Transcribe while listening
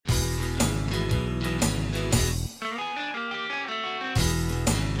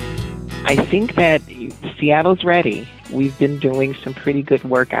I think that Seattle's ready. We've been doing some pretty good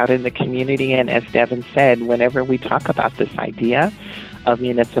work out in the community, and as Devin said, whenever we talk about this idea of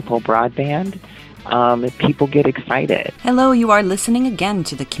municipal broadband, people get excited. Hello, you are listening again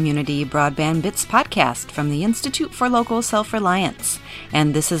to the Community Broadband Bits podcast from the Institute for Local Self-Reliance,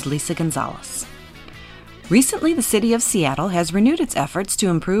 and this is Lisa Gonzalez. Recently, the City of Seattle has renewed its efforts to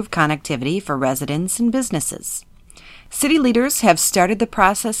improve connectivity for residents and businesses. City leaders have started the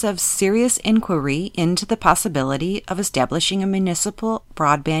process of serious inquiry into the possibility of establishing a municipal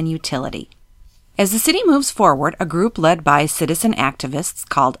broadband utility. As the city moves forward, a group led by citizen activists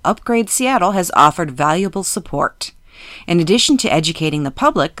called Upgrade Seattle has offered valuable support. In addition to educating the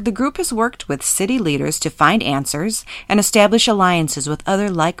public, the group has worked with city leaders to find answers and establish alliances with other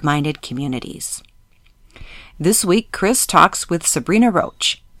like-minded communities. This week, Chris talks with Sabrina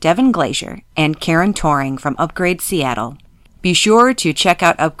Roach, Devin Glazer, and Karen Toring from Upgrade Seattle. Be sure to check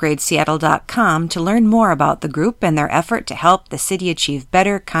out upgradeseattle.com to learn more about the group and their effort to help the city achieve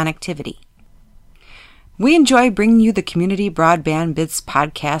better connectivity. We enjoy bringing you the Community Broadband Bits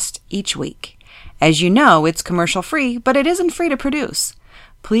podcast each week. As you know, it's commercial-free, but it isn't free to produce.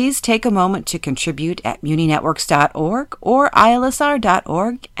 Please take a moment to contribute at muninetworks.org or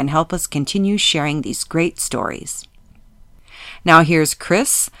ilsr.org and help us continue sharing these great stories. Now here's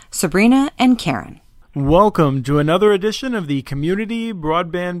Chris, Sabrina, and Karen. Welcome to another edition of the Community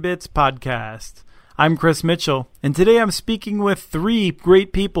Broadband Bits podcast. I'm Chris Mitchell, and today I'm speaking with three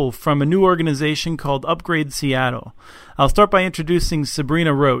great people from a new organization called Upgrade Seattle. I'll start by introducing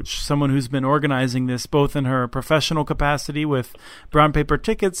Sabrina Roach, someone who's been organizing this both in her professional capacity with Brown Paper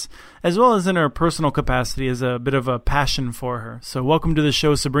Tickets, as well as in her personal capacity as a bit of a passion for her. So welcome to the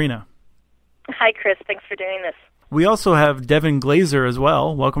show, Sabrina. Hi, Chris. Thanks for doing this. We also have Devin Glazer as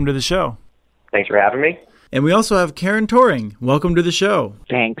well. Welcome to the show. Thanks for having me. And we also have Karen Toring. Welcome to the show.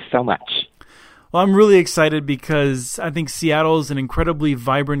 Thanks so much. Well, I'm really excited because I think Seattle is an incredibly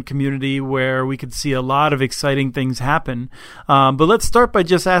vibrant community where we could see a lot of exciting things happen. But let's start by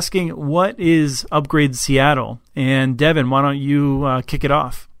just asking, what is Upgrade Seattle? And Devin, why don't you kick it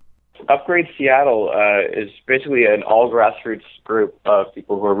off? Upgrade Seattle is basically an all-grassroots group of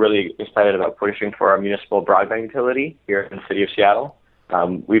people who are really excited about pushing for our municipal broadband utility here in the city of Seattle.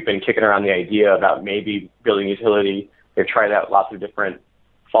 We've been kicking around the idea about maybe building utility. We've tried out lots of different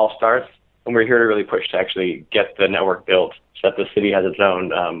false starts, and we're here to really push to actually get the network built so that the city has its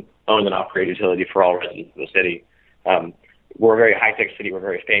own owned and operated utility for all residents of the city. We're a very high-tech city. We're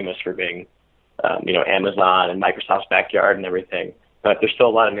very famous for being, Amazon and Microsoft's backyard and everything. But there's still a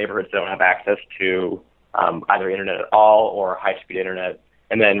lot of neighborhoods that don't have access to either internet at all or high-speed internet.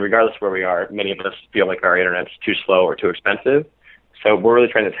 And then regardless of where we are, many of us feel like our internet's too slow or too expensive. So we're really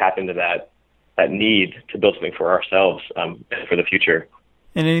trying to tap into that need to build something for ourselves and for the future.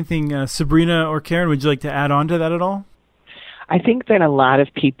 And anything, Sabrina or Karen, would you like to add on to that at all? I think that a lot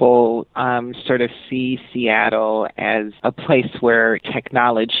of people sort of see Seattle as a place where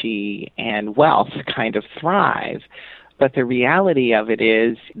technology and wealth kind of thrive. But the reality of it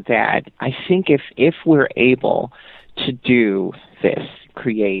is that I think if we're able to do this,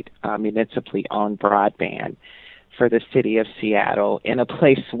 create municipally owned broadband for the city of Seattle in a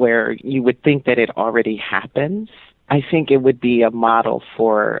place where you would think that it already happens, I think it would be a model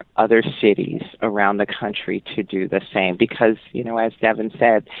for other cities around the country to do the same. Because, as Devin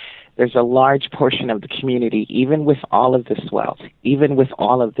said, there's a large portion of the community, even with all of this wealth, even with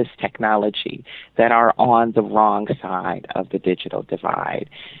all of this technology, that are on the wrong side of the digital divide.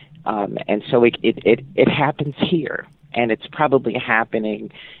 And so it happens here, and it's probably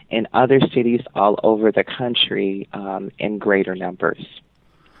happening in other cities all over the country in greater numbers.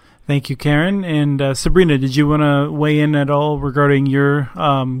 Thank you, Karen. And Sabrina, did you want to weigh in at all regarding your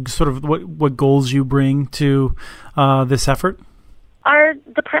sort of what goals you bring to this effort? Our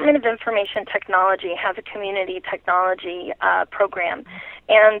Department of Information Technology has a community technology program,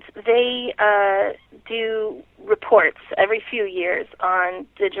 and they do reports every few years on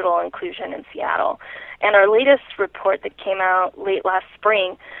digital inclusion in Seattle. And our latest report that came out late last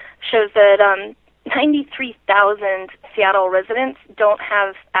spring shows that 93,000 Seattle residents don't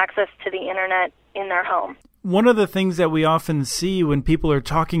have access to the internet in their home. One of the things that we often see when people are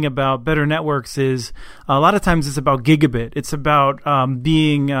talking about better networks is a lot of times it's about gigabit. It's about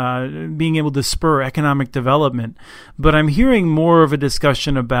being able to spur economic development. But I'm hearing more of a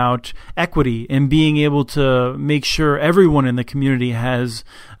discussion about equity and being able to make sure everyone in the community has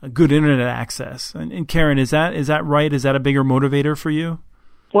good internet access. And Karen, is that right? Is that a bigger motivator for you?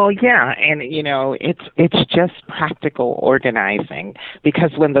 Well, yeah, and it's just practical organizing,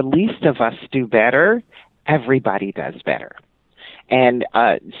 because when the least of us do better, everybody does better. And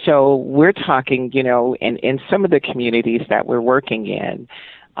so we're talking, in some of the communities that we're working in,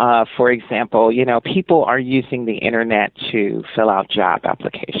 for example, people are using the internet to fill out job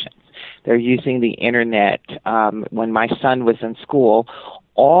applications. They're using the internet. When my son was in school,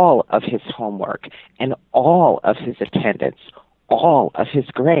 all of his homework and all of his attendance, all of his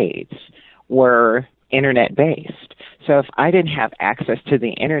grades were internet-based. So if I didn't have access to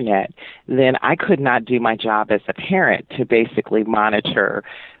the internet, then I could not do my job as a parent to basically monitor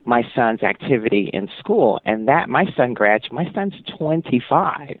my son's activity in school. And that my son's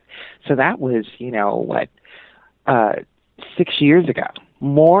 25. So that was, 6 years ago.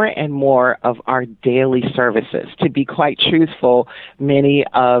 More and more of our daily services. To be quite truthful, many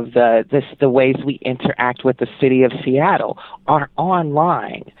of the ways we interact with the city of Seattle are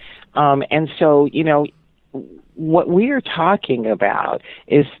online. And so, what we are talking about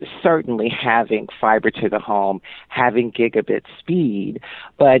is certainly having fiber to the home, having gigabit speed.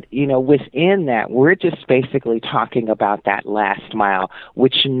 But, within that, we're just basically talking about that last mile,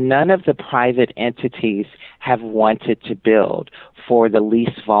 which none of the private entities have wanted to build for the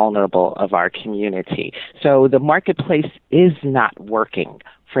least vulnerable of our community. So the marketplace is not working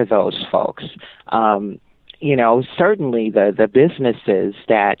for those folks. Certainly the businesses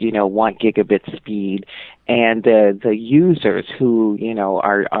that, want gigabit speed and the users who,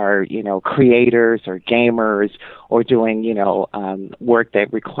 are creators or gamers or doing, work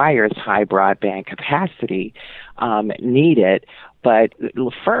that requires high broadband capacity, need it. But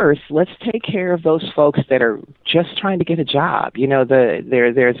first, let's take care of those folks that are just trying to get a job.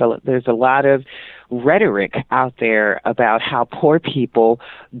 There's a lot of rhetoric out there about how poor people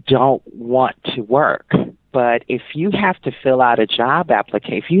don't want to work. But if you have to fill out a job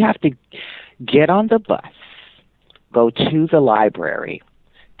application, if you have to get on the bus, go to the library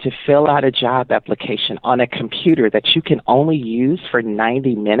to fill out a job application on a computer that you can only use for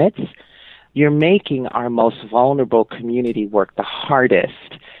 90 minutes, you're making our most vulnerable community work the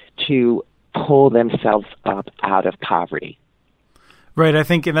hardest to pull themselves up out of poverty. Right, I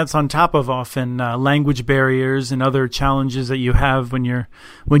think, and that's on top of often language barriers and other challenges that you have when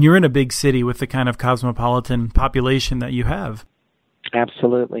you're in a big city with the kind of cosmopolitan population that you have.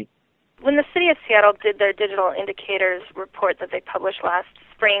 Absolutely. When the City of Seattle did their digital indicators report that they published last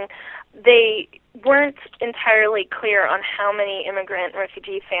spring, they weren't entirely clear on how many immigrant and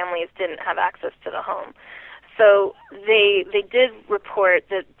refugee families didn't have access to the home. So they did report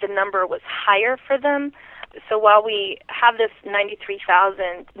that the number was higher for them. So while we have this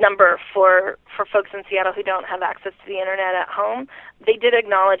 93,000 number for folks in Seattle who don't have access to the internet at home, they did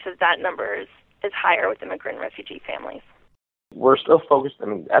acknowledge that number is higher with immigrant and refugee families. We're still focused,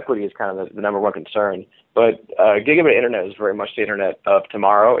 equity is kind of the number one concern, but gigabit internet is very much the internet of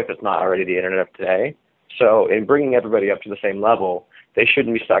tomorrow, if it's not already the internet of today. So in bringing everybody up to the same level, they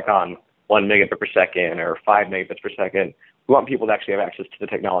shouldn't be stuck on 1 megabit per second or 5 megabits per second. We want people to actually have access to the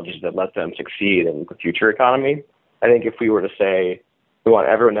technologies that let them succeed in the future economy. I think if we were to say we want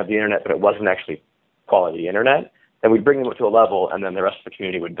everyone to have the internet, but it wasn't actually quality internet, then we'd bring them up to a level, and then the rest of the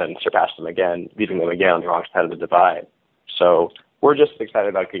community would then surpass them again, leaving them again on the wrong side of the divide. So we're just excited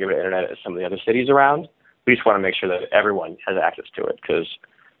about gigabit internet as some of the other cities around. We just want to make sure that everyone has access to it, because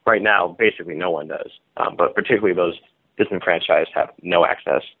right now, basically no one does. But particularly those disenfranchised have no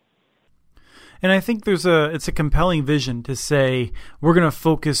access. And I think it's a compelling vision to say we're going to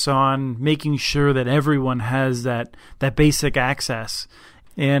focus on making sure that everyone has that basic access.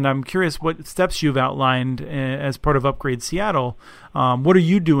 And I'm curious what steps you've outlined as part of Upgrade Seattle. What are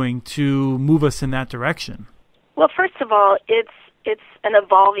you doing to move us in that direction? Well, first of all, it's an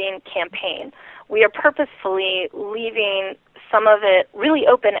evolving campaign. We are purposefully leaving some of it really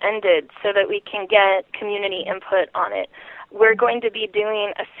open-ended so that we can get community input on it. We're going to be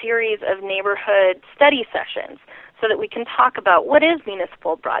doing a series of neighborhood study sessions so that we can talk about what is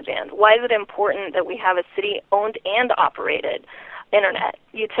municipal broadband, why is it important that we have a city-owned and operated internet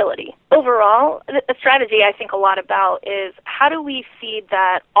utility. Overall, a strategy I think a lot about is how do we feed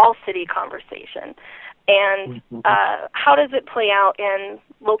that all-city conversation, and how does it play out in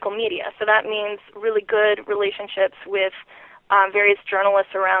local media? So that means really good relationships with various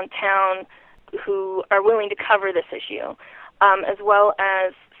journalists around town who are willing to cover this issue, as well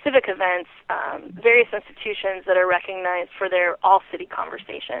as civic events, various institutions that are recognized for their all-city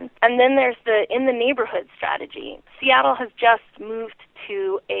conversation. And then there's the in the neighborhood strategy. Seattle has just moved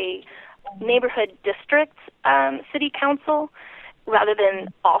to a neighborhood district city council rather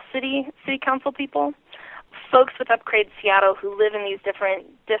than all city council people. Folks with Upgrade Seattle who live in these different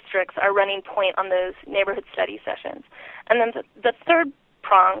districts are running point on those neighborhood study sessions. And then the third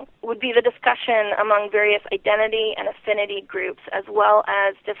prong would be the discussion among various identity and affinity groups, as well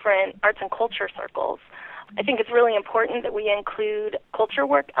as different arts and culture circles. I think it's really important that we include culture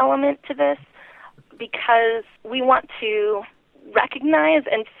work element to this, because we want to recognize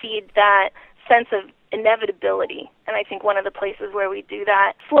and feed that sense of inevitability. And I think one of the places where we do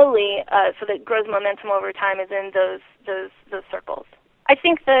that slowly, so that it grows momentum over time, is in those circles. I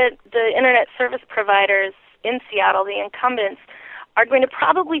think that the internet service providers in Seattle, the incumbents, are going to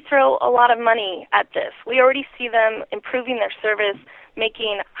probably throw a lot of money at this. We already see them improving their service,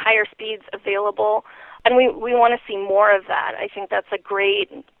 making higher speeds available, and we want to see more of that. I think that's a great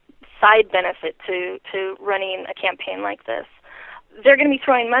side benefit to running a campaign like this. They're going to be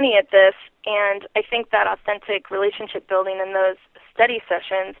throwing money at this, and I think that authentic relationship building in those study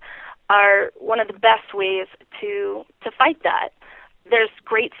sessions are one of the best ways to fight that. There's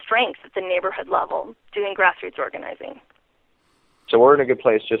great strength at the neighborhood level doing grassroots organizing. So we're in a good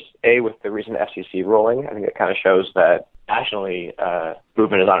place, just with the recent FCC ruling. I think it kind of shows that nationally,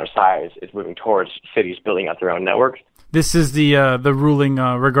 movement is on our side. It's moving towards cities building out their own networks. This is the ruling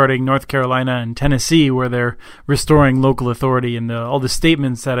regarding North Carolina and Tennessee, where they're restoring local authority, and all the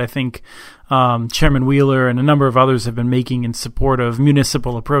statements that I think Chairman Wheeler and a number of others have been making in support of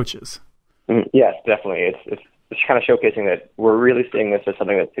municipal approaches. Yes, definitely. It's kind of showcasing that we're really seeing this as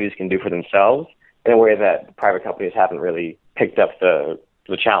something that cities can do for themselves in a way that private companies haven't really picked up the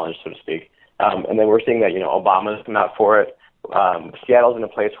challenge, so to speak. And then we're seeing that, Obama's come out for it. Seattle's in a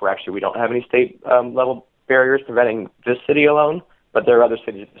place where actually we don't have any state level barriers preventing this city alone, but there are other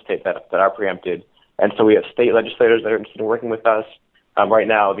cities in the state that are preempted. And so we have state legislators that are interested in working with us. Right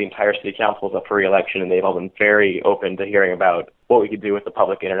now, the entire city council is up for re-election, and they've all been very open to hearing about what we could do with the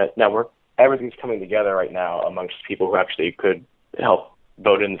public internet network. Everything's coming together right now amongst people who actually could help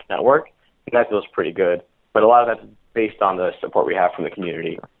vote in this network, and that feels pretty good. But a lot of that's based on the support we have from the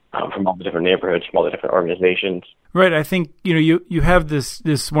community, from all the different neighborhoods, from all the different organizations. Right. I think, you have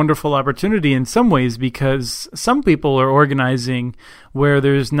this wonderful opportunity in some ways, because some people are organizing where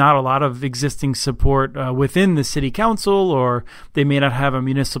there's not a lot of existing support within the city council, or they may not have a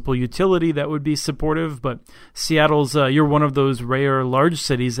municipal utility that would be supportive. But Seattle's, you're one of those rare large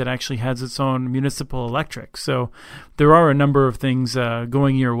cities that actually has its own municipal electric. So there are a number of things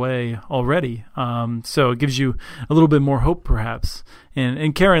going your way already. So it gives you a little bit more hope, perhaps.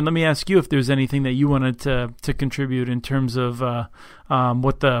 And Karen, let me ask you if there's anything that you wanted to contribute in terms of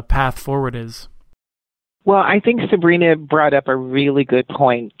what the path forward is. Well, I think Sabrina brought up a really good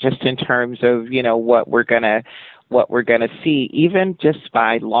point, just in terms of what we're gonna see, even just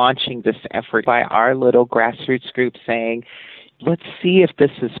by launching this effort by our little grassroots group saying, let's see if this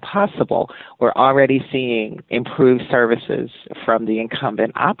is possible. We're already seeing improved services from the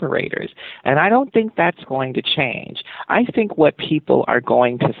incumbent operators, and I don't think that's going to change. I think what people are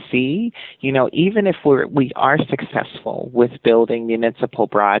going to see, even if we are successful with building municipal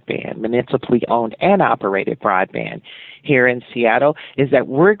broadband, municipally owned and operated broadband here in Seattle, is that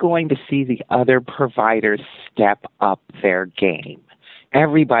we're going to see the other providers step up their game.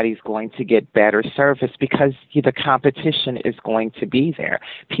 Everybody's going to get better service because the competition is going to be there.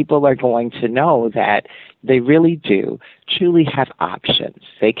 People are going to know that they really do truly have options.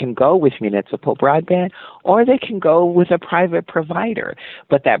 They can go with municipal broadband, or they can go with a private provider.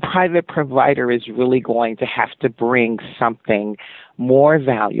 But that private provider is really going to have to bring something more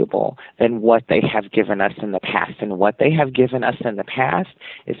valuable than what they have given us in the past. And what they have given us in the past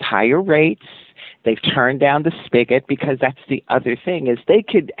is higher rates. They've turned down the spigot, because that's the other thing, is they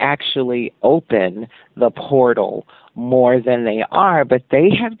could actually open the portal more than they are, but they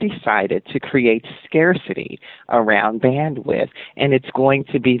have decided to create scarcity around bandwidth, and it's going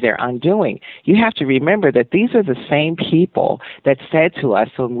to be their undoing. You have to remember that these are the same people that said to us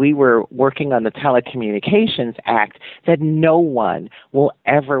when we were working on the Telecommunications Act that no one will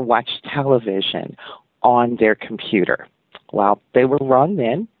ever watch television on their computer. Well, they were wrong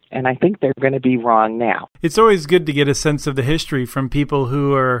then, and I think they're going to be wrong now. It's always good to get a sense of the history from people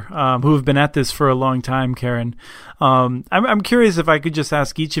who have been at this for a long time, Karen. I'm curious if I could just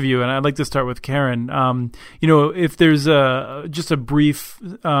ask each of you, and I'd like to start with Karen. If there's just a brief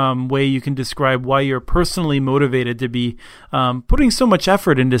way you can describe why you're personally motivated to be putting so much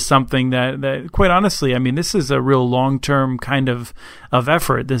effort into something that quite honestly, I mean, this is a real long-term kind of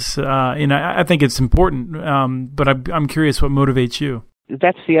effort. This, I think it's important, but I'm curious what motivates you.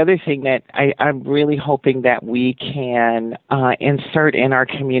 That's the other thing that I'm really hoping that we can insert in our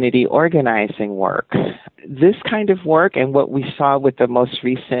community organizing work. This kind of work, and what we saw with the most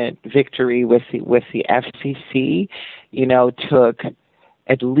recent victory with the FCC, took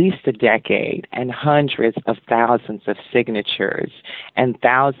at least a decade and hundreds of thousands of signatures and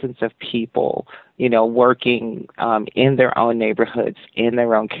thousands of people, working in their own neighborhoods, in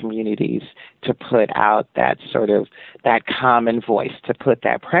their own communities to put out that common voice, to put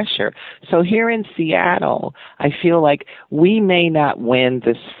that pressure. So here in Seattle, I feel like we may not win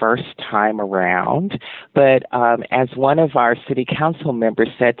this first time around, but as one of our city council members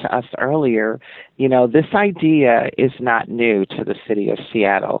said to us earlier, this idea is not new to the city of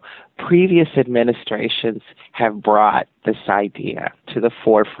Seattle. Previous administrations have brought this idea to the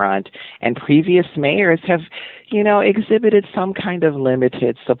forefront, and previous mayors have, exhibited some kind of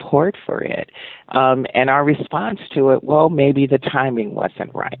limited support for it. And our response to it, well, maybe the timing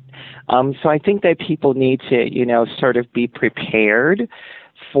wasn't right. So I think that people need to, sort of be prepared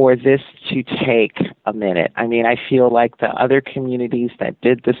for this to take a minute. I mean, I feel like the other communities that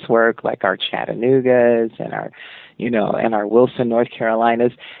did this work, like our Chattanoogas and our, and our Wilson, North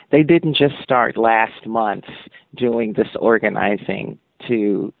Carolinas, they didn't just start last month doing this organizing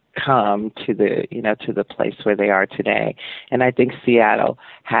to come to the, to the place where they are today. And I think Seattle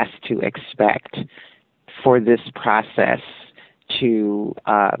has to expect for this process to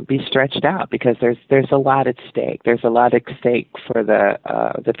be stretched out, because there's a lot at stake. There's a lot at stake for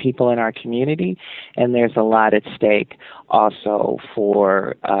the people in our community, and there's a lot at stake also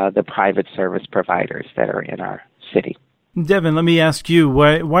for the private service providers that are in our city. Devin, let me ask you,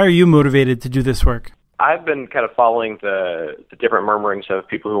 why are you motivated to do this work? I've been kind of following the different murmurings of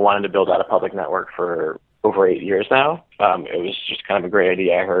people who wanted to build out a public network for over 8 years now. It was just kind of a great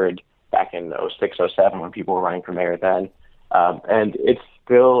idea I heard back in 06, 07 when people were running for mayor then. And it's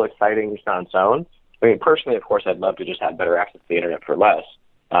still exciting on its own. I mean, personally, of course, I'd love to just have better access to the internet for less,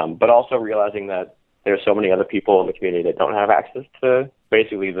 but also realizing that there's so many other people in the community that don't have access to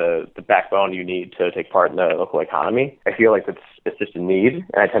basically the backbone you need to take part in the local economy. I feel like it's just a need,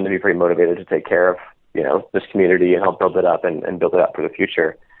 and I tend to be pretty motivated to take care of, this community and help build it up and build it up for the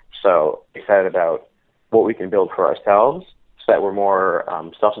future. So excited about what we can build for ourselves so that we're more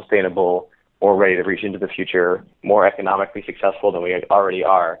self-sustainable, more ready to reach into the future, more economically successful than we already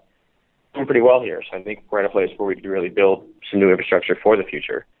are. Doing pretty well here, so I think we're in a place where we can really build some new infrastructure for the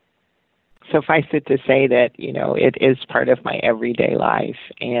future. Suffice it to say that, it is part of my everyday life,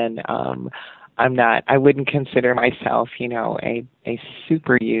 and I wouldn't consider myself, a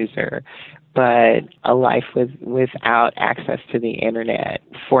super user, but a life without access to the internet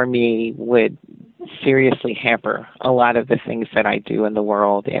for me would seriously hamper a lot of the things that I do in the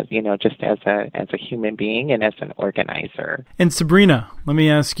world, as just as a human being and as an organizer. And Sabrina, let me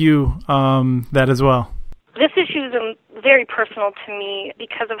ask you that as well. This issue is very personal to me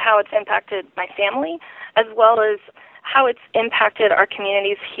because of how it's impacted my family, as well as how it's impacted our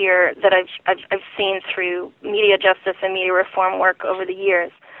communities here that I've seen through media justice and media reform work over the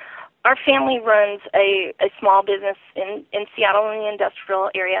years. Our family runs a small business in Seattle in the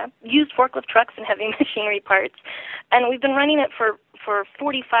industrial area, used forklift trucks and heavy machinery parts, and we've been running it for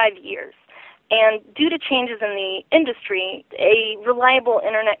 45 years. And due to changes in the industry, a reliable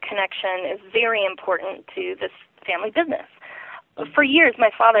internet connection is very important to this family business. For years, my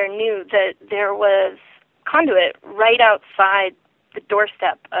father knew that there was conduit right outside the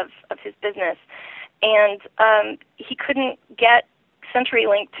doorstep of his business, and he couldn't get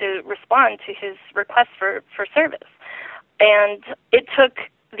CenturyLink to respond to his request for service. And it took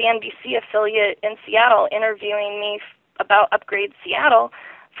the NBC affiliate in Seattle interviewing me about Upgrade Seattle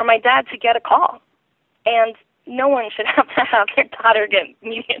for my dad to get a call. And no one should have to have their daughter get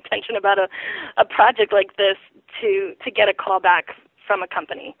media attention about a project like this to get a call back from a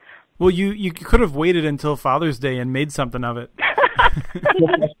company. Well, you could have waited until Father's Day and made something of it.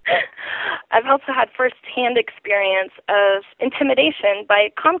 I've also had first-hand experience of intimidation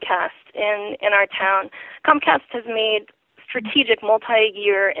by Comcast in our town. Comcast has made strategic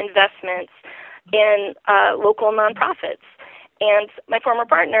multi-year investments in local nonprofits. And my former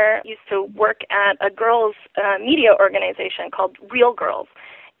partner used to work at a girls' media organization called Real Girls.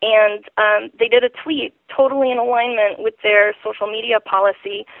 And they did a tweet totally in alignment with their social media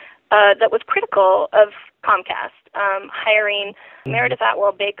policy that was critical of Comcast, hiring Meredith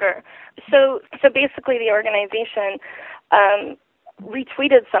Atwell Baker. So basically the organization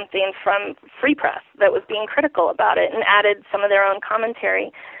retweeted something from Free Press that was being critical about it and added some of their own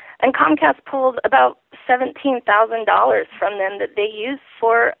commentary. And Comcast pulled about $17,000 from them that they used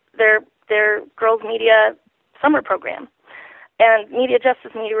for their girls' media summer program. And media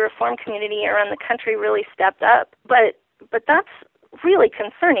justice, media reform community around the country really stepped up. But that's really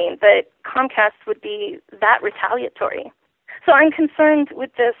concerning that Comcast would be that retaliatory. So I'm concerned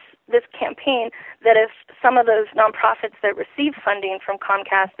with this this campaign that if some of those nonprofits that receive funding from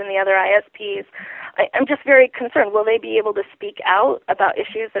Comcast and the other ISPs, I'm just very concerned. Will they be able to speak out about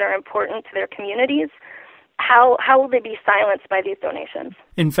issues that are important to their communities? How will they be silenced by these donations?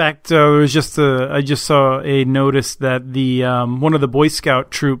 In fact, I just saw a notice that the one of the Boy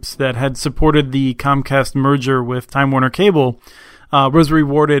Scout troops that had supported the Comcast merger with Time Warner Cable was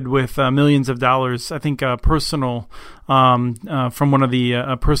rewarded with millions of dollars. I think personal from one of the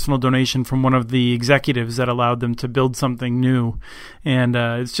a personal donation from one of the executives that allowed them to build something new. And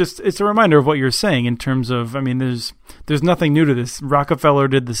it's a reminder of what you're saying in terms of, I mean, there's nothing new to this. Rockefeller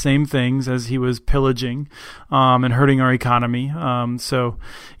did the same things as he was pillaging and hurting our economy. So,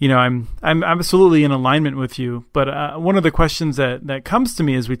 I'm absolutely in alignment with you. But one of the questions that comes to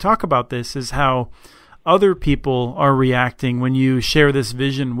me as we talk about this is how other people are reacting when you share this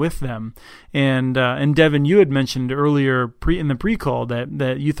vision with them. And Devin, you had mentioned earlier in the pre-call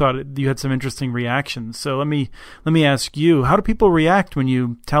that you thought you had some interesting reactions. So let me ask you, how do people react when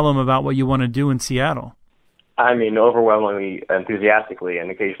you tell them about what you want to do in Seattle? I mean, overwhelmingly enthusiastically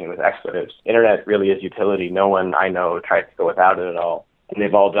and occasionally with expletives. Internet really is utility. No one I know tries to go without it at all. And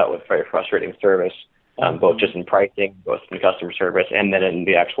they've all dealt with very frustrating service, both just in pricing, both in customer service, and then in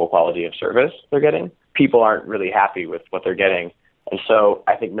the actual quality of service they're getting. People aren't really happy with what they're getting. And so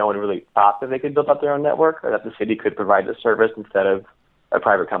I think no one really thought that they could build up their own network or that the city could provide the service instead of a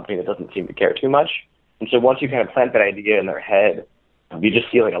private company that doesn't seem to care too much. And so once you kind of plant that idea in their head, you just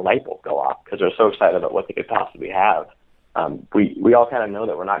see like a light bulb go off because they're so excited about what they could possibly have. We all kind of know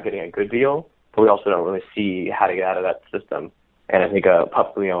that we're not getting a good deal, but we also don't really see how to get out of that system. And I think a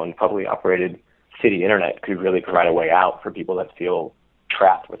publicly owned, publicly operated city internet could really provide a way out for people that feel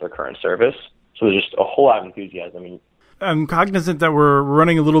trapped with their current service. So there's just a whole lot of enthusiasm. I'm cognizant that we're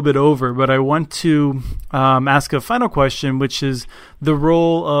running a little bit over, but I want to ask a final question, which is the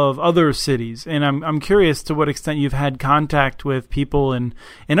role of other cities. And I'm curious to what extent you've had contact with people in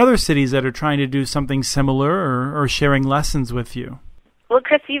other cities that are trying to do something similar or sharing lessons with you. Well,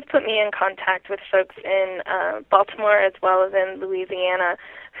 Chris, you've put me in contact with folks in Baltimore as well as in Louisiana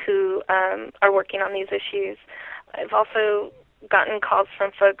who are working on these issues. I've also gotten calls from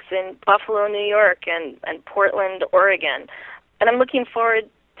folks in Buffalo, New York, and Portland, Oregon. And I'm looking forward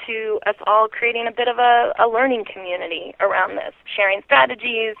to us all creating a bit of a learning community around this, sharing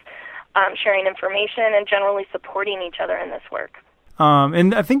strategies, sharing information, and generally supporting each other in this work.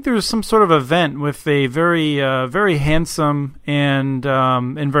 And I think there's some sort of event with a very, very handsome and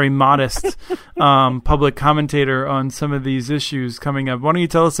very modest public commentator on some of these issues coming up. Why don't you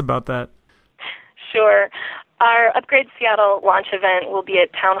tell us about that? Sure. Our Upgrade Seattle launch event will be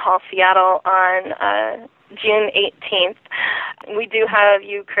at Town Hall Seattle on June 18th. We do have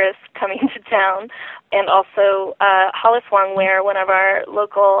you, Chris, coming to town, and also Hollis Wong-Ware, one of our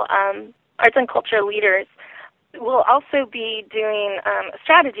local arts and culture leaders. We'll also be doing a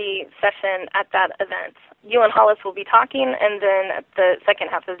strategy session at that event. You and Hollis will be talking, and then at the second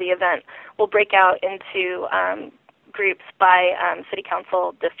half of the event, we'll break out into groups by city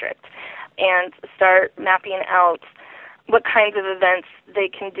council district and start mapping out what kinds of events they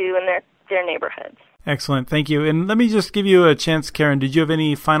can do in their neighborhoods. Excellent. Thank you. And let me just give you a chance, Karen. Did you have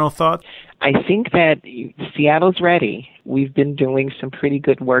any final thoughts? I think that Seattle's ready. We've been doing some pretty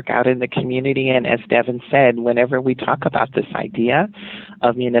good work out in the community, and as Devin said, whenever we talk about this idea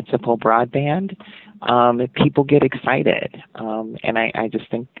of municipal broadband, people get excited. And I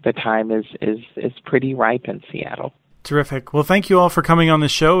just think the time is pretty ripe in Seattle. Terrific. Well, thank you all for coming on the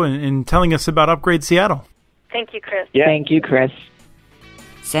show and telling us about Upgrade Seattle. Thank you, Chris. Yeah. Thank you, Chris.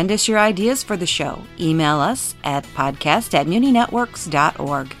 Send us your ideas for the show. Email us at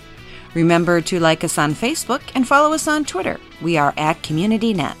podcast@muninetworks.org. Remember to like us on Facebook and follow us on Twitter. We are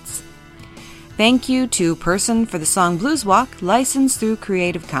 @CommunityNets. Thank you to Person for the song Blues Walk, licensed through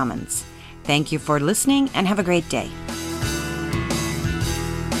Creative Commons. Thank you for listening and have a great day.